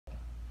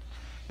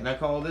And I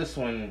call this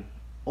one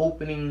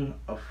Opening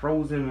a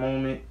Frozen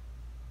Moment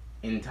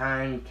in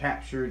Time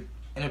Captured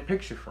in a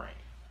Picture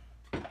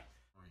Frame.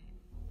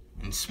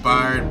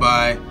 Inspired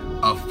by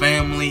a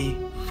family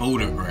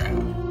photograph.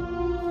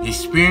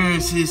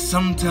 Experiences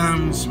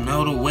sometimes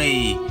melt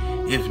away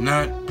if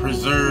not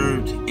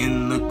preserved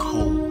in the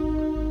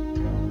cold.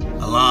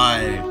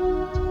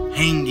 Alive,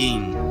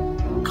 hanging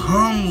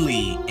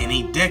calmly in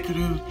a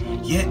decorative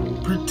yet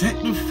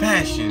protective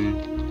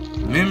fashion,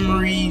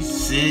 memory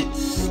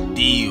sits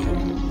still.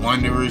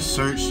 Wanderers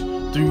search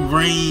through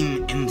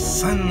rain and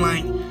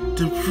sunlight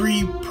to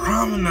free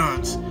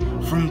promenades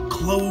from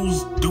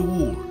closed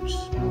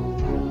doors.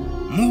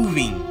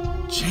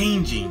 Moving,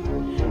 changing,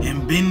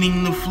 and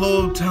bending the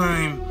flow of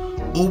time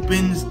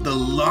opens the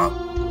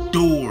locked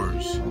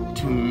doors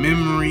to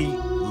memory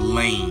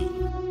lane.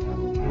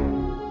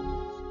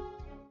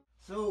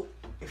 So,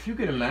 if you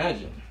can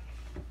imagine,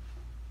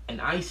 an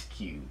ice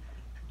cube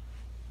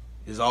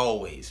is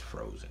always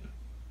frozen.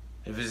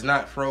 If it's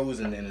not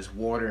frozen, then it's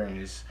water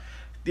and it's,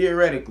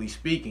 theoretically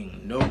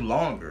speaking, no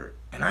longer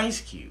an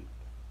ice cube.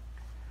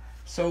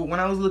 So when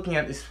I was looking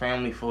at this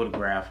family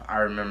photograph, I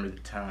remember the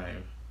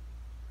time,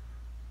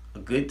 a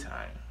good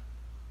time.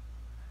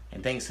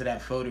 And thanks to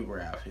that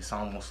photograph, it's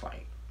almost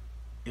like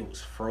it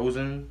was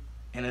frozen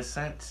in a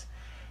sense.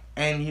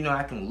 And you know,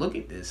 I can look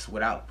at this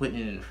without putting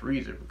it in the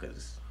freezer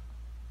because,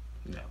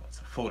 you know, it's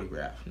a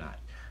photograph, not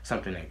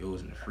something that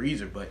goes in the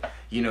freezer. But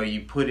you know,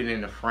 you put it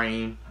in a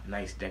frame, a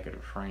nice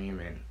decorative frame,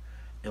 and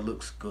it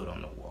looks good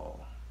on the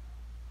wall.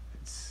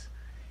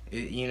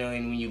 You know,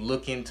 and when you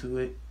look into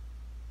it,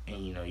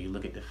 and you know, you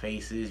look at the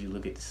faces, you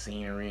look at the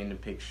scenery in the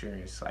picture,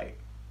 and it's like,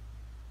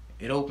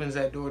 it opens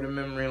that door to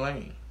memory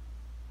lane.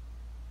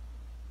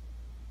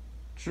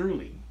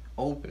 Truly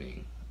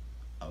opening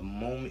a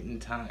moment in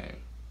time.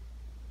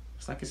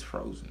 It's like it's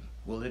frozen.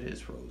 Well, it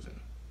is frozen.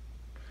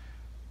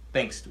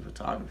 Thanks to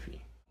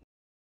photography.